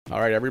All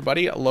right,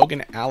 everybody.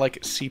 Logan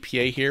Alec,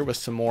 CPA here with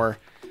some more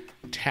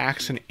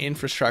tax and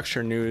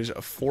infrastructure news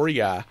for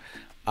ya.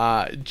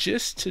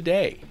 Just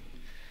today,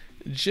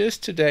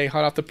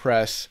 hot off the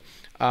press,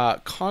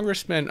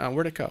 Congressman,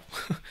 where'd it go?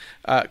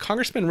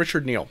 Congressman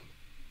Richard Neal,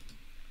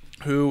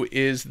 who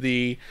is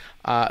the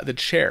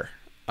chair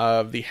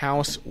of the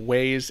House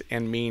Ways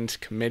and Means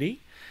Committee.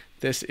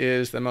 This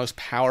is the most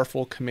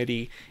powerful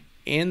committee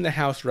in the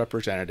House of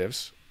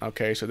Representatives.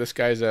 Okay, so this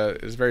guy is a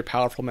very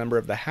powerful member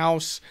of the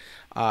House.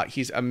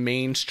 He's a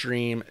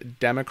mainstream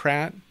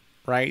Democrat,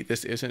 right?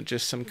 This isn't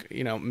just some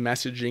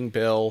messaging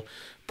bill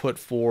put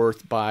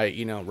forth by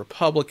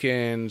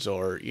Republicans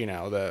or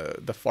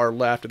the far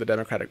left of the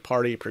Democratic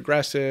Party,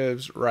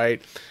 progressives, right?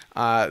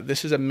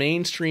 This is a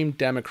mainstream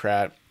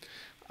Democrat.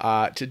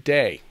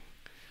 Today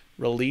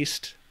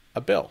released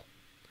a bill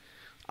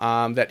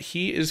that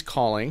he is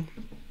calling.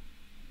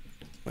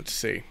 Let's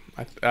see.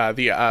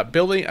 The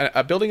Building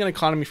an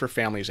Economy for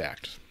Families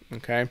Act.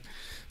 Okay,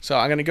 so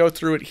I'm going to go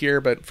through it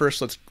here, but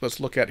first let's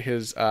look at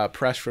his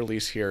press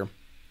release here.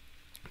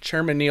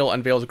 Chairman Neal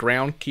unveils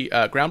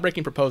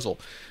groundbreaking proposal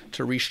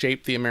to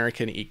reshape the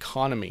American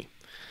economy.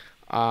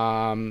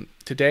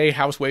 Today,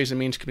 House Ways and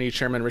Means Committee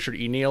Chairman Richard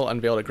E. Neal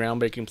unveiled a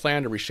groundbreaking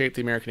plan to reshape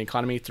the American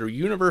economy through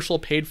universal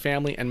paid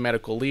family and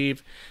medical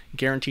leave,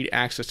 guaranteed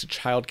access to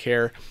child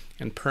care,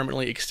 and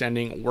permanently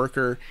extending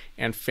worker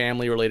and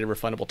family-related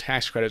refundable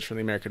tax credits from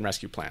the American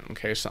Rescue Plan.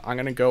 Okay, so I'm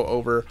going to go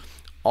over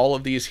all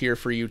of these here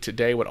for you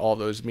today, what all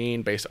those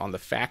mean based on the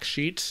fact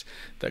sheets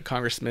that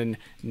Congressman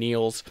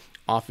Neal's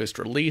office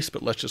released,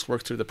 but let's just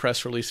work through the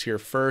press release here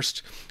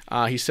first.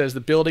 He says the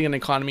Building an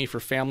Economy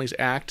for Families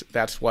Act,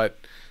 that's what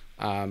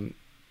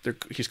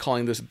he's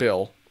calling this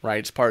bill, right?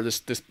 It's part of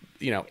this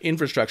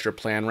infrastructure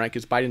plan, right?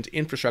 Because Biden's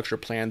infrastructure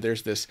plan,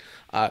 there's this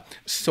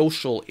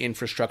social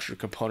infrastructure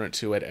component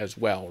to it as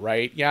well,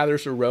 right? Yeah,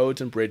 there's the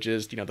roads and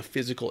bridges, the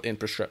physical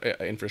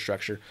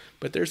infrastructure,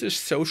 but there's this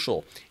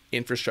social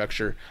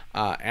infrastructure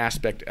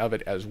aspect of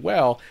it as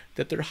well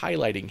that they're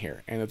highlighting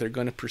here and that they're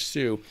going to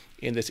pursue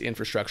in this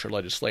infrastructure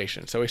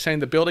legislation. So he's saying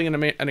the Building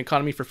an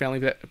Economy for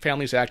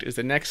Families Act is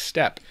the next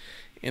step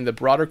in the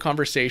broader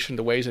conversation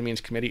the Ways and Means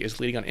Committee is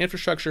leading on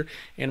infrastructure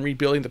and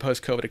rebuilding the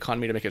post-COVID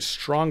economy to make it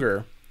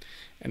stronger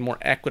and more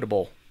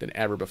equitable than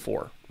ever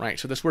before, right?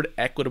 So this word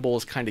equitable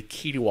is kind of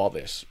key to all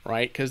this,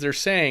 right? Because he's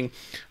saying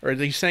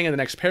in the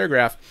next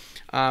paragraph,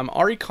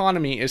 our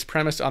economy is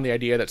premised on the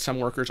idea that some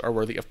workers are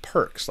worthy of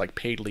perks like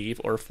paid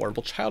leave or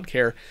affordable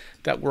childcare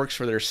that works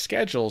for their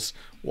schedules,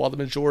 while the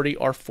majority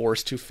are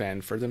forced to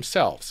fend for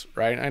themselves,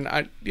 right?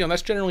 And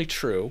that's generally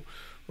true,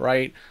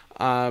 right?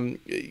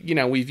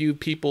 We view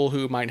people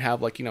who might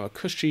have a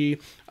cushy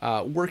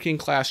working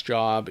class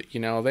job,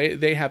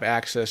 they have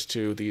access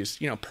to these,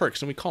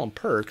 perks, and we call them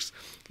perks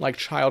like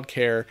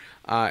childcare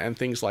and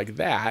things like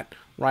that,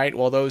 right?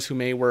 While those who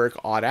may work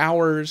odd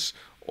hours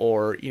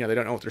or, they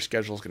don't know what their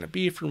schedule is going to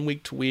be from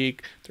week to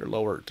week, they're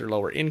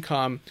lower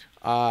income,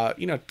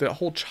 the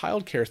whole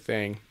childcare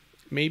thing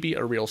may be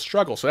a real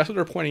struggle. So that's what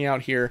they're pointing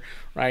out here,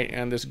 right?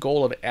 And this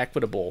goal of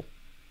equitable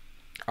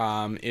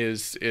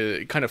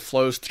it kind of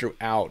flows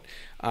throughout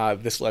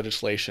this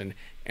legislation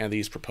and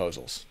these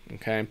proposals.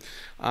 Okay,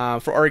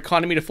 for our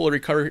economy to fully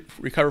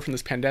recover from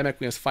this pandemic,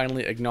 we must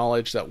finally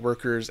acknowledge that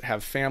workers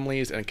have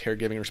families and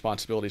caregiving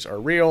responsibilities are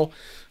real.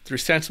 Through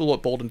sensible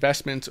but bold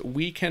investments,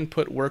 we can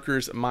put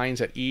workers'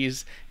 minds at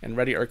ease and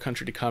ready our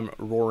country to come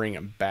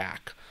roaring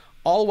back,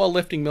 all while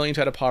lifting millions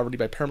out of poverty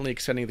by permanently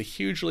extending the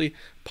hugely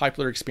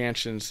popular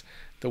expansions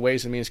the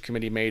Ways and Means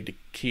Committee made to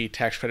key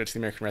tax credits to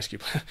the American Rescue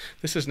Plan.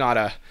 This is not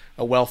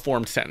a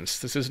well-formed sentence.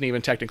 This isn't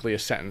even technically a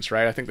sentence,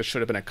 right? I think this should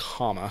have been a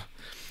comma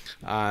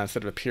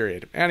instead of a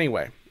period.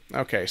 Anyway,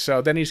 okay,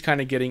 so then he's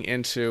kind of getting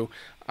into,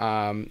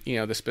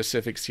 the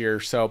specifics here.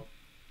 So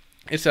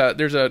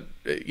there's a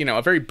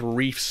very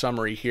brief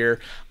summary here.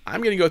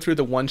 I'm going to go through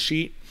the one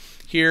sheet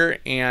here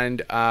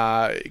and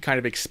kind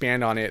of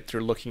expand on it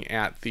through looking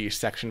at the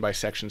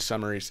section-by-section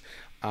summaries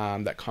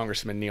that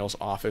Congressman Neal's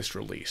office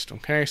released.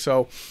 Okay,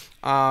 so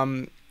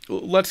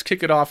let's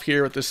kick it off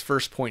here with this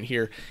first point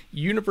here.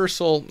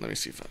 Universal, let me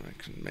see if I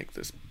can make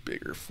this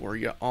bigger for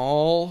you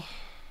all.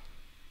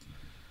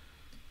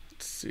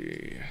 Let's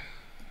see.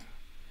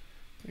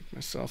 Make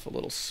myself a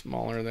little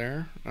smaller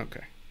there.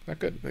 Okay, that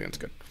good? I think that's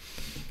good.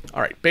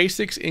 All right,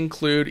 basics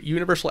include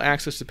universal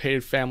access to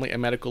paid family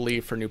and medical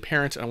leave for new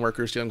parents and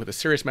workers dealing with a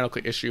serious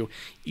medical issue,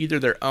 either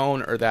their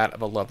own or that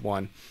of a loved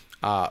one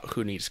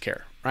who needs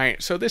care.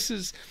 Right, so this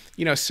is,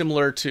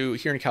 similar to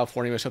here in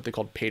California, we have something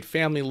called paid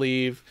family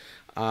leave.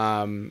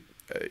 I'm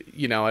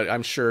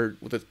sure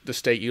the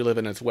state you live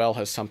in as well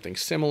has something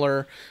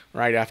similar,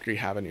 right? After you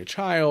have a new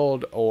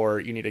child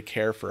or you need to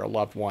care for a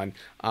loved one,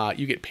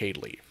 you get paid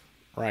leave,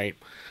 right?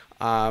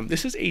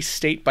 This is a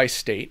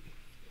state-by-state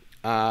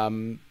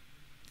thing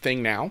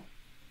now,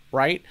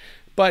 right?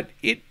 But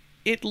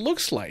it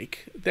looks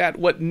like that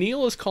what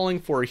Neal is calling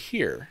for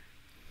here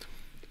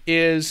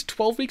is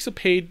 12 weeks of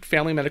paid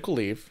family medical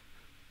leave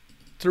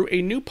through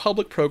a new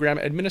public program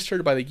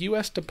administered by the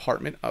U.S.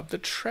 Department of the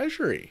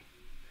Treasury,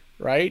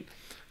 right?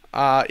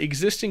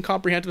 existing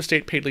comprehensive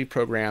state paid leave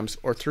programs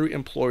or through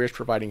employers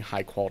providing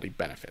high quality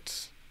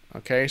benefits.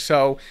 Okay,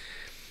 so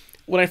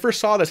when I first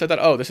saw this, I thought,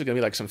 oh, this is going to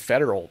be like some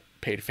federal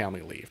paid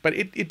family leave, but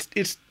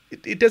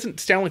it doesn't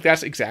sound like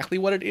that's exactly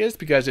what it is,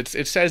 because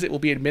it says it will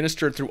be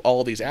administered through all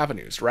of these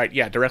avenues, right?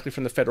 Yeah, directly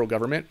from the federal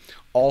government,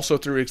 also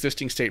through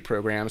existing state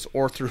programs,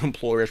 or through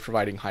employers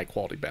providing high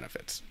quality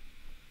benefits.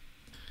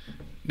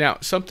 Now,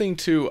 something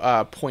to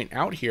point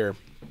out here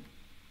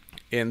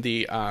in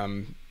the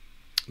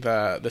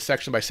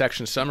section by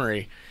section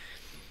summary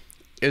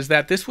is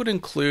that this would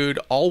include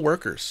all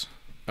workers,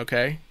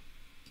 okay?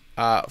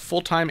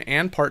 Full-time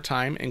and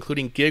part-time,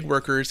 including gig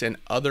workers and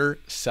other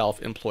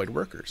self-employed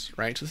workers,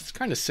 right? So this is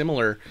kind of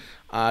similar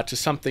to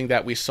something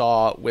that we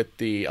saw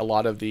with a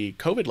lot of the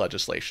COVID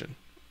legislation,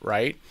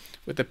 right?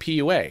 With the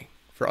PUA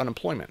for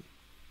unemployment.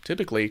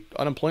 Typically,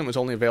 unemployment was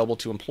only available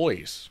to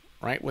employees,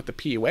 right? With the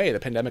PUA,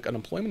 the Pandemic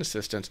Unemployment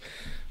Assistance,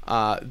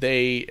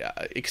 they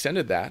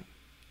extended that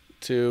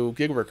to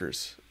gig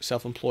workers,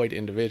 self-employed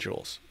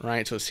individuals,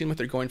 right? So it seems like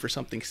they're going for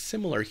something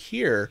similar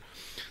here.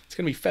 It's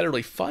going to be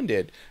federally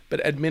funded,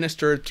 but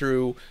administered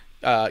through,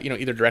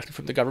 either directly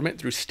from the government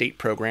through state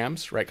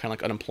programs, right? Kind of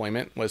like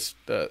unemployment was,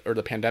 the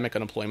pandemic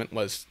unemployment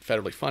was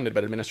federally funded,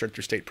 but administered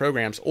through state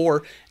programs,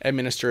 or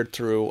administered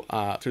through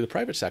the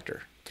private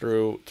sector,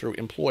 through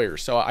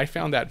employers. So I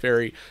found that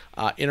very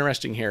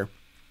interesting here,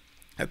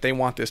 that they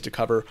want this to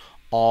cover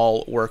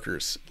all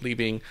workers,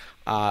 leaving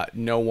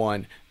no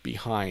one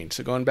behind.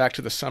 So going back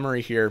to the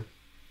summary here,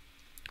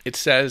 it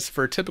says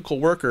for a typical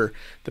worker,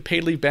 the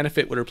paid leave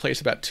benefit would replace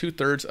about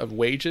 2/3 of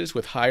wages,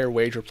 with higher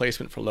wage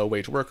replacement for low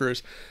wage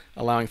workers,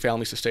 allowing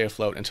families to stay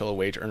afloat until a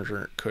wage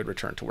earner could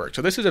return to work.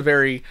 So this is a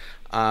very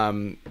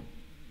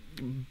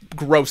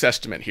gross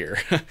estimate here.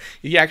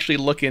 You actually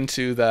look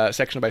into the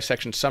section by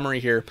section summary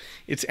here.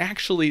 It's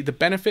actually, the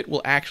benefit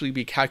will actually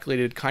be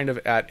calculated kind of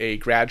at a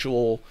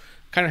gradual,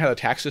 kind of how the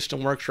tax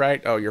system works,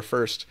 right? Oh, your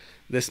first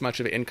this much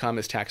of income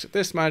is taxed at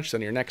this much,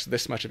 then your next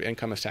this much of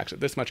income is taxed at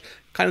this much.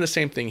 Kind of the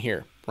same thing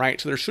here, right?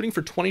 So they're shooting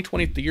for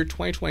the year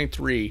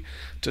 2023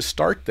 to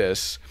start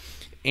this.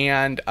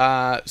 And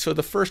so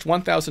the first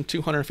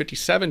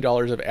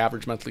 $1,257 of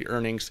average monthly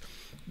earnings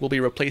will be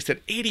replaced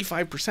at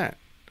 85%.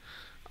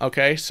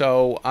 Okay,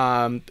 so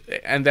and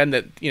then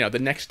the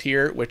next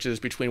tier, which is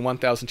between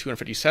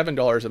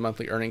 $1,257 of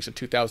monthly earnings and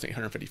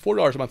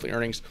 $2,854 of monthly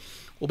earnings,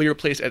 will be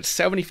replaced at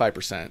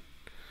 75%.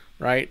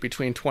 Right,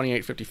 between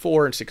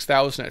 $2,854 and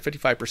 $6,000 at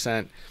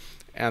 55%,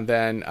 and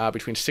then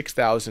between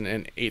 $6,000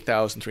 and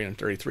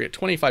 $8,333 at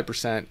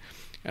 25%,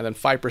 and then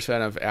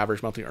 5% of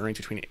average monthly earnings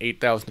between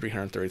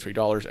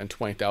 $8,333 and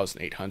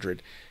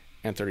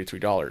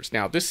 $20,833.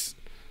 Now, that's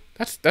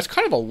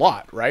kind of a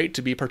lot, right,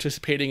 to be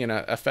participating in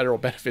a federal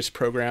benefits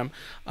program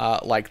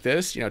like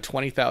this.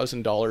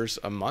 $20,000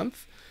 a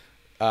month.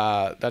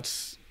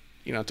 That's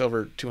it's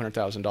over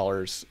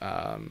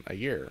 $200,000 a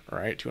year,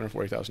 right?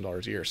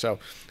 $240,000 a year. So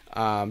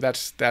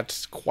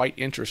that's quite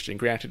interesting.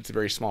 Granted, it's a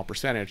very small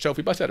percentage. So if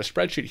we bust out a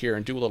spreadsheet here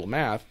and do a little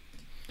math,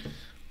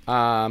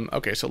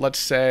 okay, so let's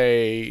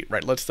say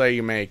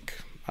you make,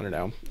 I don't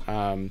know,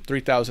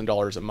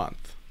 $3,000 a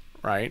month,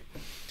 right?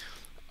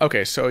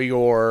 Okay, so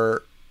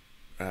your,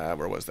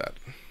 where was that?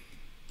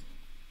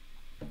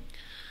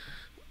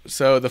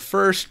 So the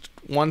first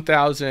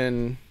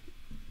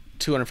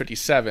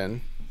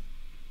 1,257,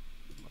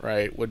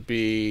 right, would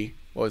be,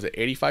 what was it,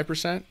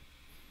 85%?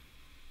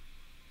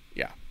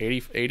 Yeah,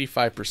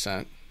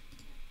 85%.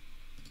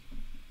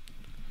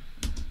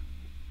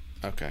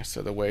 Okay,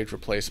 so the wage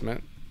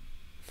replacement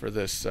for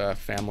this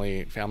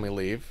family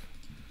leave.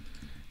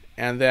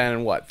 And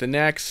then what? The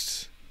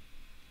next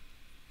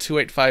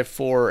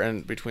 2,854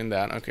 and between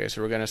that. Okay,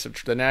 so we're going to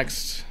subtract the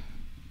next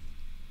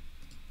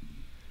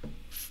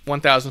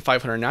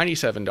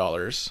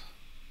 $1,597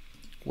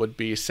 would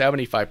be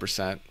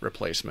 75%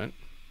 replacement.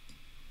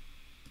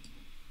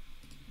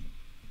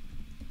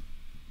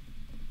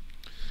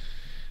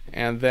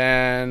 And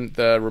then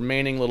the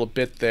remaining little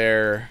bit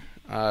there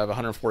of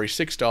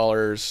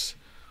 $146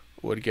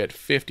 would get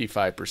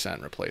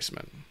 55%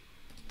 replacement.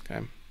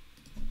 Okay.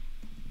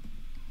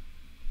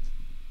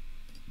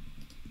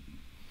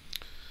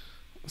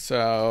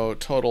 So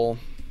total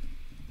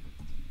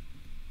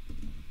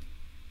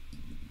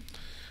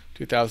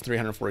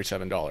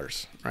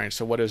 $2,347, right?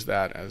 So what is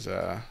that as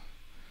a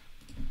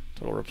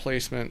total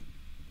replacement,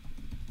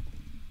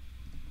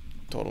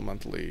 total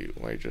monthly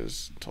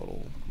wages,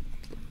 total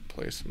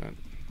replacement?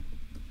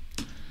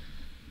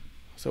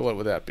 So what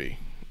would that be?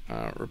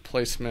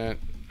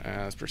 Replacement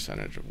as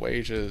percentage of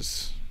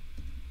wages.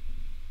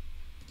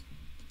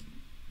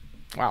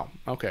 Wow.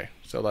 Okay.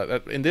 So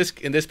that in this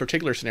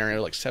particular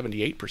scenario, like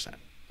 78%.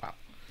 Wow.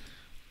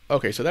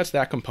 Okay. So that's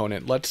that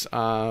component. Let's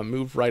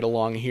move right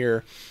along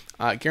here.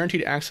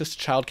 Guaranteed access to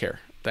child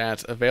care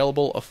that's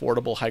available,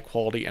 affordable, high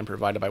quality, and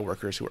provided by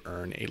workers who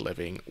earn a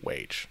living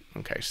wage.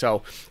 Okay.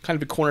 So kind of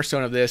the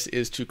cornerstone of this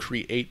is to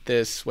create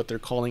this, what they're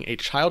calling a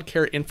child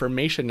care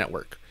information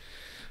network.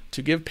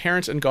 to give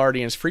parents and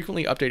guardians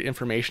frequently updated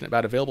information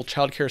about available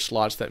childcare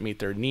slots that meet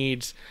their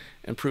needs,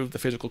 improve the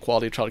physical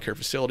quality of childcare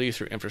facilities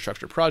through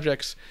infrastructure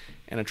projects,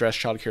 and address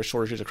childcare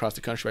shortages across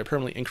the country by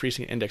permanently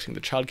increasing and indexing the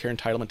Child Care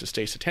Entitlement to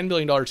states to $10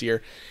 billion a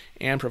year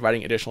and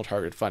providing additional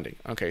targeted funding.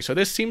 Okay, so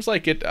this seems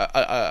like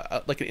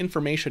like an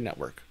information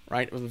network,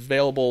 right, of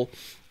available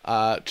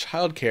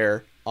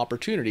childcare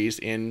opportunities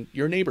in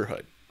your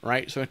neighborhood,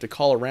 right? So you have to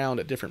call around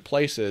at different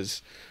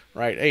places,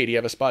 right? Hey, do you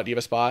have a spot? Do you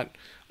have a spot?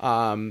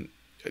 I'm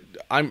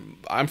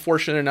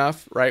fortunate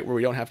enough, right, where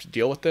we don't have to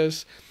deal with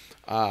this.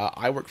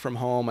 I work from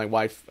home. My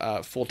wife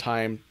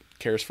full-time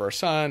cares for our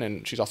son,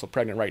 and she's also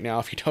pregnant right now.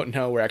 If you don't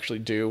know, we're actually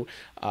due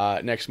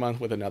next month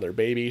with another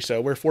baby.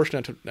 So we're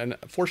fortunate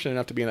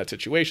enough to be in that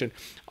situation.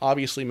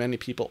 Obviously, many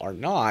people are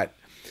not,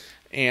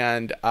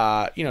 and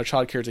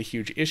childcare is a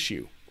huge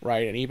issue,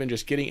 right? And even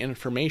just getting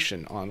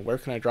information on where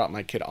can I drop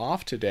my kid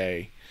off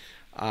today,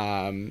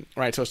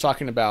 right? So it's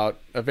talking about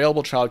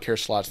available childcare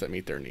slots that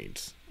meet their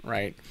needs,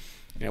 right?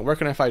 Where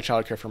can I find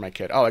childcare for my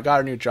kid? Oh, I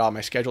got a new job.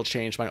 My schedule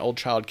changed. My old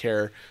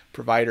childcare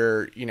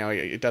provider,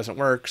 it doesn't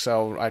work,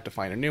 so I have to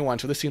find a new one.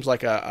 So this seems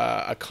like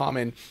a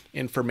common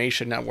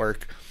information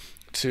network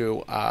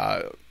to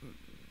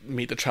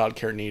meet the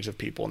childcare needs of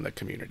people in the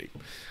community.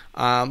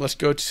 Let's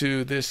go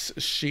to this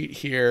sheet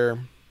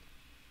here.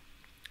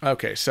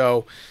 Okay,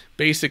 so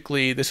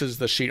basically this is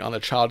the sheet on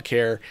the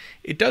childcare.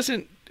 It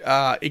doesn't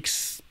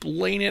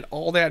explain it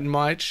all that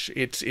much.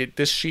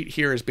 This sheet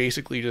here is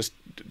basically just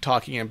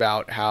talking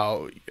about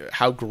how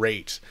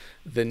great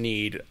the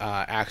need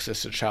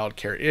access to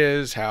childcare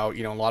is, how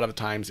a lot of the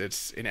times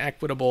it's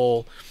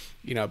inequitable,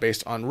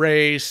 based on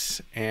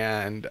race,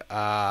 and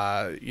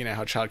how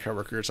childcare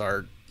workers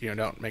are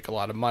don't make a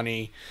lot of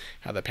money,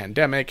 how the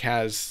pandemic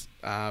has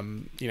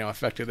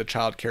affected the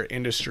childcare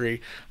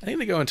industry. I think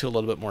they go into a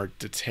little bit more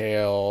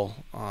detail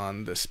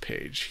on this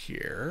page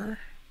here.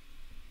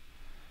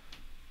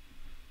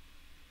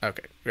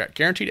 Okay, we got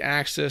guaranteed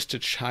access to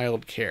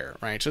child care,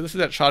 right? So this is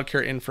that Child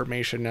Care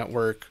Information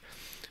Network.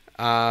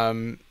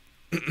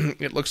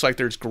 It looks like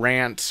there's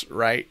grants,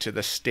 right, to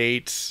the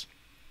states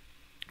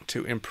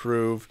to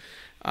improve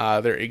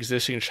their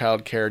existing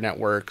child care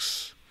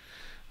networks.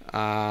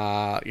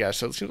 So it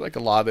seems like a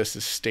lot of this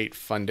is state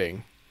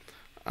funding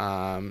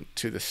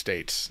to the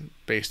states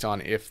based on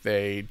if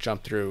they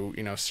jump through,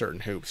 certain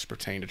hoops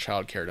pertaining to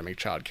child care to make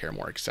child care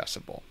more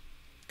accessible.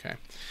 Okay.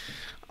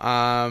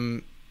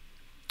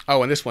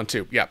 Oh, and this one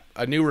too. Yeah,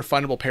 a new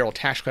refundable payroll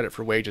tax credit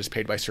for wages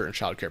paid by certain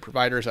child care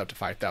providers up to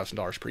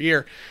 $5,000 per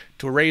year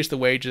to raise the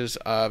wages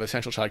of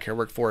essential child care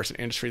workforce, an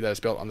industry that is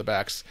built on the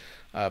backs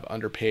of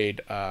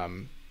underpaid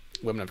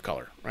women of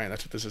color. Right,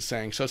 that's what this is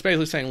saying. So it's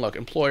basically saying, look,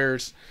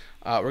 employers,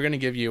 we're going to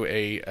give you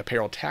a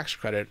payroll tax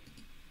credit,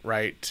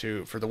 right,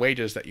 for the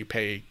wages that you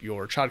pay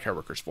your child care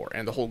workers for,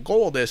 and the whole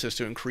goal of this is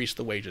to increase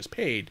the wages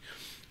paid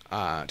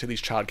to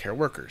these child care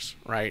workers,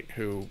 right?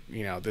 Who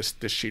this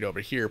sheet over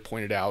here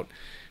pointed out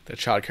that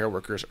child care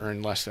workers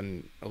earn less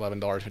than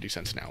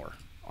 $11.50 an hour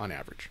on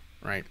average,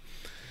 right?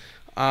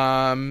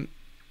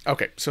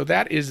 Okay, so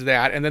that is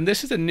that, and then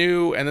this is and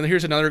then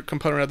here's another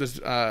component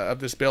of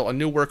this bill: a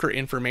new worker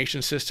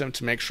information system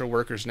to make sure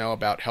workers know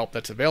about help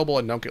that's available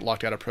and don't get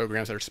locked out of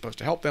programs that are supposed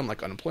to help them,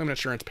 like unemployment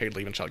insurance, paid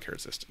leave, and child care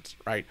assistance,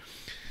 right?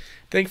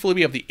 Thankfully,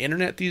 we have the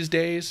internet these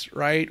days,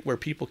 right, where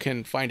people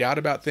can find out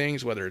about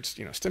things, whether it's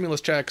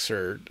stimulus checks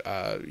or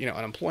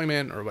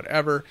unemployment or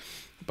whatever.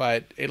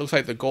 But it looks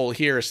like the goal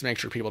here is to make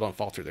sure people don't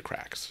fall through the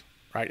cracks,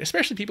 right?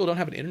 Especially people who don't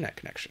have an internet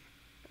connection,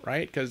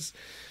 right? Because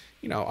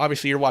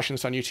obviously you're watching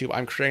this on YouTube.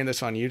 I'm creating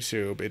this on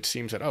YouTube. It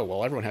seems that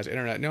everyone has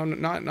internet. No,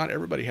 not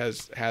everybody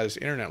has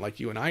internet like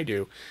you and I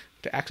do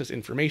to access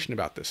information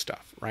about this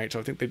stuff, right?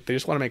 So I think they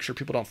just want to make sure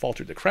people don't fall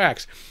through the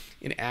cracks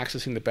in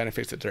accessing the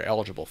benefits that they're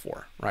eligible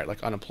for, right?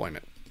 Like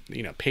unemployment,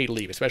 paid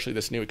leave, especially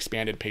this new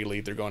expanded paid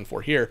leave they're going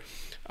for here,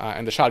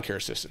 and the child care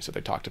assistance that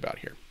they talked about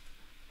here.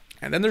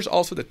 And then there's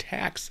also the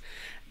tax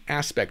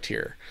aspect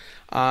here.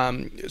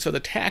 So the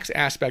tax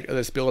aspect of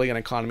this Building an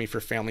Economy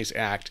for Families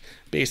Act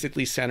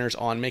basically centers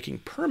on making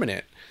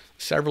permanent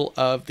several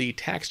of the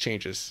tax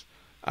changes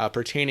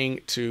pertaining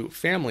to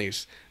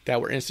families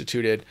that were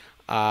instituted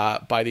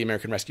by the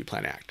American Rescue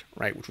Plan Act,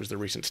 right, which was the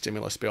recent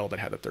stimulus bill that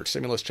had the third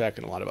stimulus check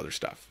and a lot of other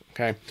stuff.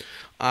 Okay,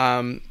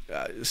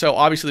 so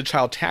obviously the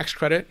child tax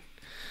credit.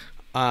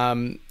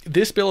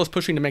 This bill is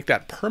pushing to make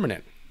that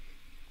permanent.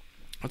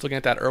 I was looking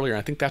at that earlier, and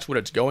I think that's what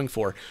it's going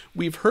for.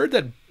 We've heard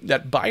that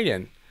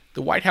Biden,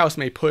 the White House,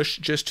 may push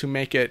just to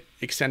make it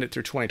extended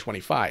through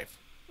 2025,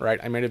 right?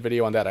 I made a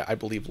video on that, I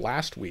believe,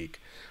 last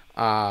week.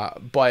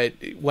 But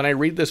when I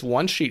read this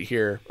one sheet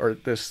here, or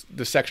this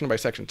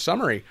section-by-section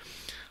summary,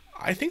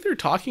 I think they're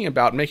talking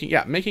about making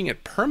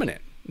it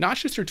permanent, not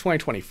just through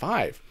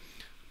 2025,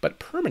 but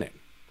permanent,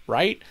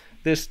 right?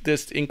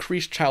 This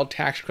increased child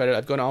tax credit,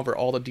 I've gone over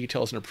all the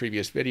details in a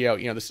previous video.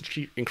 This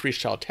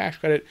increased child tax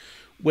credit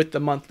with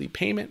the monthly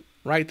payment,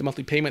 right? The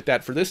monthly payment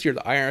that for this year,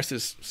 the IRS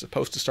is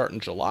supposed to start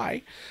in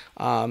July.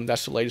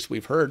 That's the latest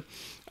we've heard.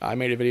 I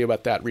made a video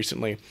about that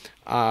recently.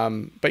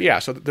 But yeah,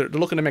 so they're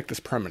looking to make this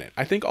permanent.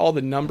 I think all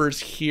the numbers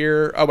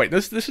here. Oh wait,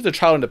 this is the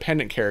child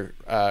independent care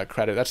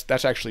credit.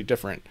 That's actually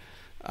different.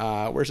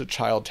 Where's the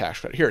child tax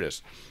credit? Here it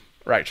is.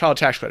 Right, child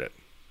tax credit.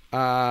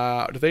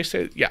 Do they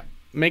say? Yeah,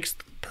 makes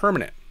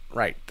permanent.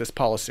 Right, this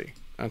policy.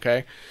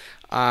 Okay.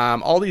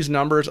 All these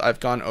numbers I've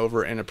gone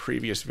over in a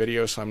previous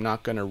video, so I'm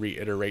not going to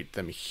reiterate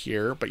them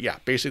here. But yeah,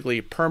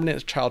 basically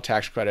permanent child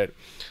tax credit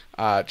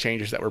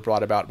changes that were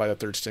brought about by the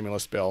third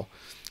stimulus bill.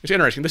 It's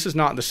interesting. This is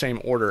not in the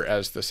same order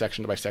as the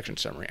section by section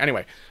summary.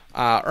 Anyway,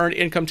 earned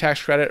income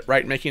tax credit,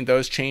 right, making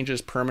those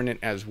changes permanent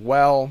as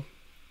well.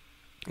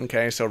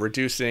 Okay, so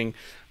reducing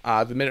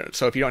the minute.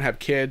 So if you don't have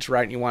kids,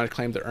 right, and you want to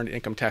claim the earned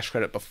income tax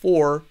credit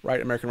before, right,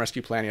 American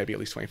Rescue Plan, you got to be at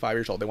least 25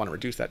 years old. They want to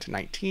reduce that to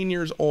 19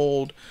 years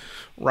old,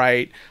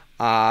 right?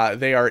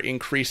 They are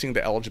increasing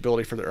the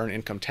eligibility for the earned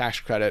income tax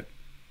credit,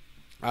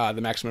 the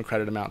maximum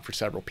credit amount for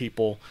several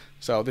people.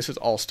 So this is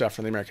all stuff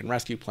from the American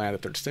Rescue Plan, the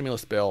third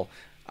stimulus bill.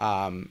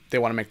 They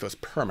want to make those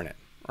permanent,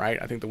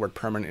 right? I think the word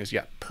permanent is,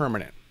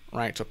 permanent,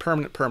 right? So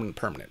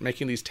permanent,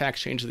 making these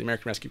tax changes of the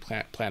American Rescue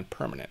Plan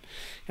permanent.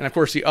 And of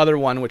course, the other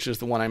one, which is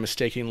the one I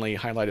mistakenly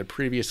highlighted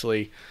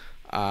previously,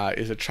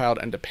 is a child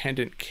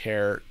independent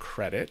care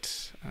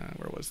credit.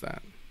 Where was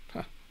that?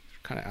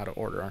 Kind of out of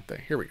order, aren't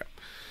they? Here we go.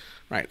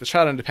 Right, the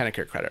child independent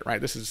care credit, right?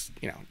 This is,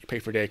 you pay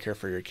for daycare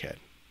for your kid,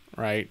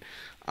 right?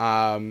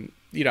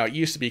 It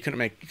used to be you couldn't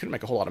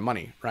make a whole lot of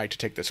money, right, to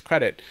take this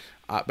credit.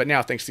 But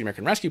now, thanks to the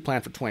American Rescue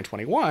Plan for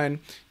 2021,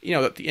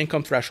 that the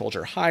income thresholds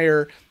are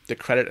higher, the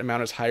credit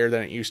amount is higher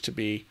than it used to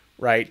be,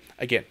 right?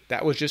 Again,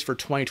 that was just for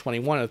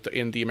 2021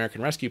 in the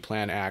American Rescue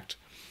Plan Act.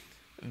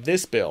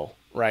 This bill,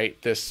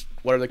 right, this,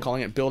 what are they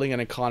calling it? Building an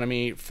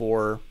Economy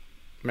for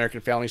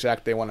American Families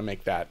Act, they want to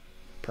make that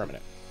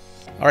permanent.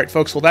 All right,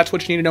 folks, well, that's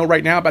what you need to know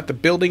right now about the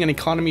Building an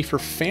Economy for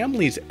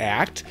Families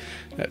Act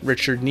that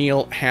Richard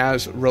Neal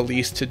has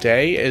released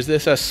today. Is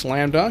this a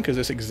slam dunk? Is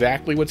this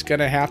exactly what's going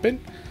to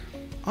happen?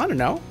 I don't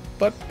know,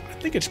 but I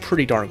think it's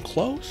pretty darn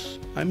close.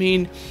 I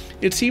mean,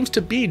 it seems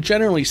to be,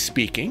 generally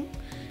speaking,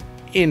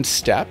 in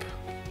step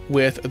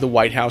with the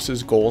White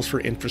House's goals for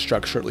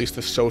infrastructure, at least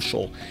the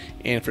social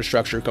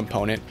infrastructure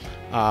component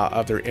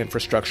of their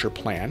infrastructure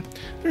plan.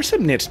 There's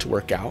some nits to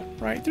work out,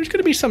 right? There's going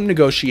to be some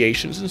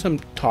negotiations and some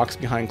talks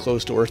behind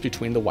closed doors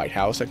between the White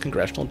House and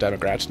congressional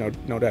Democrats,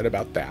 no doubt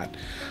about that.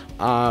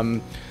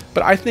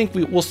 But I think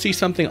we'll see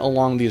something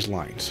along these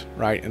lines,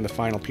 right, in the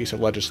final piece of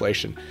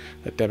legislation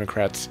that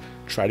Democrats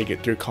try to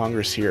get through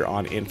Congress here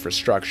on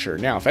infrastructure.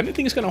 Now, if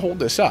anything is going to hold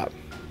this up,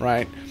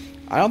 right,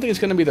 I don't think it's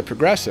going to be the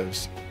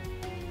progressives.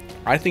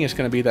 I think it's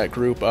going to be that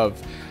group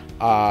of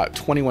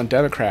 21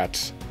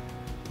 Democrats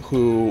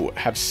who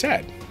have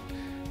said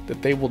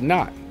that they will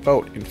not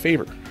vote in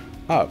favor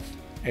of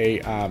a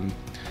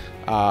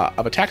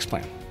tax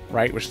plan,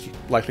 right, which is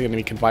likely going to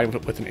be combined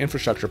with an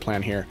infrastructure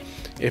plan here,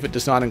 if it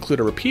does not include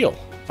a repeal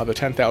of the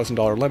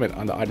 $10,000 limit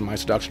on the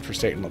itemized deduction for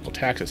state and local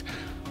taxes.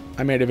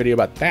 I made a video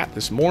about that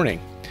this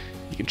morning.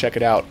 You can check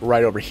it out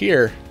right over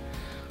here.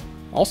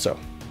 Also,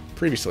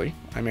 previously,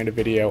 I made a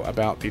video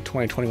about the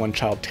 2021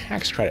 child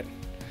tax credit.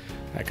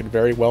 That could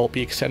very well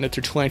be extended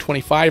through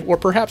 2025 or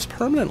perhaps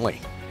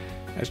permanently,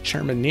 as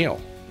Chairman Neal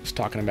was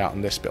talking about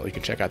in this bill. You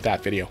can check out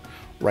that video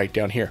right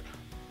down here.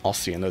 I'll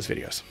see you in those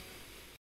videos.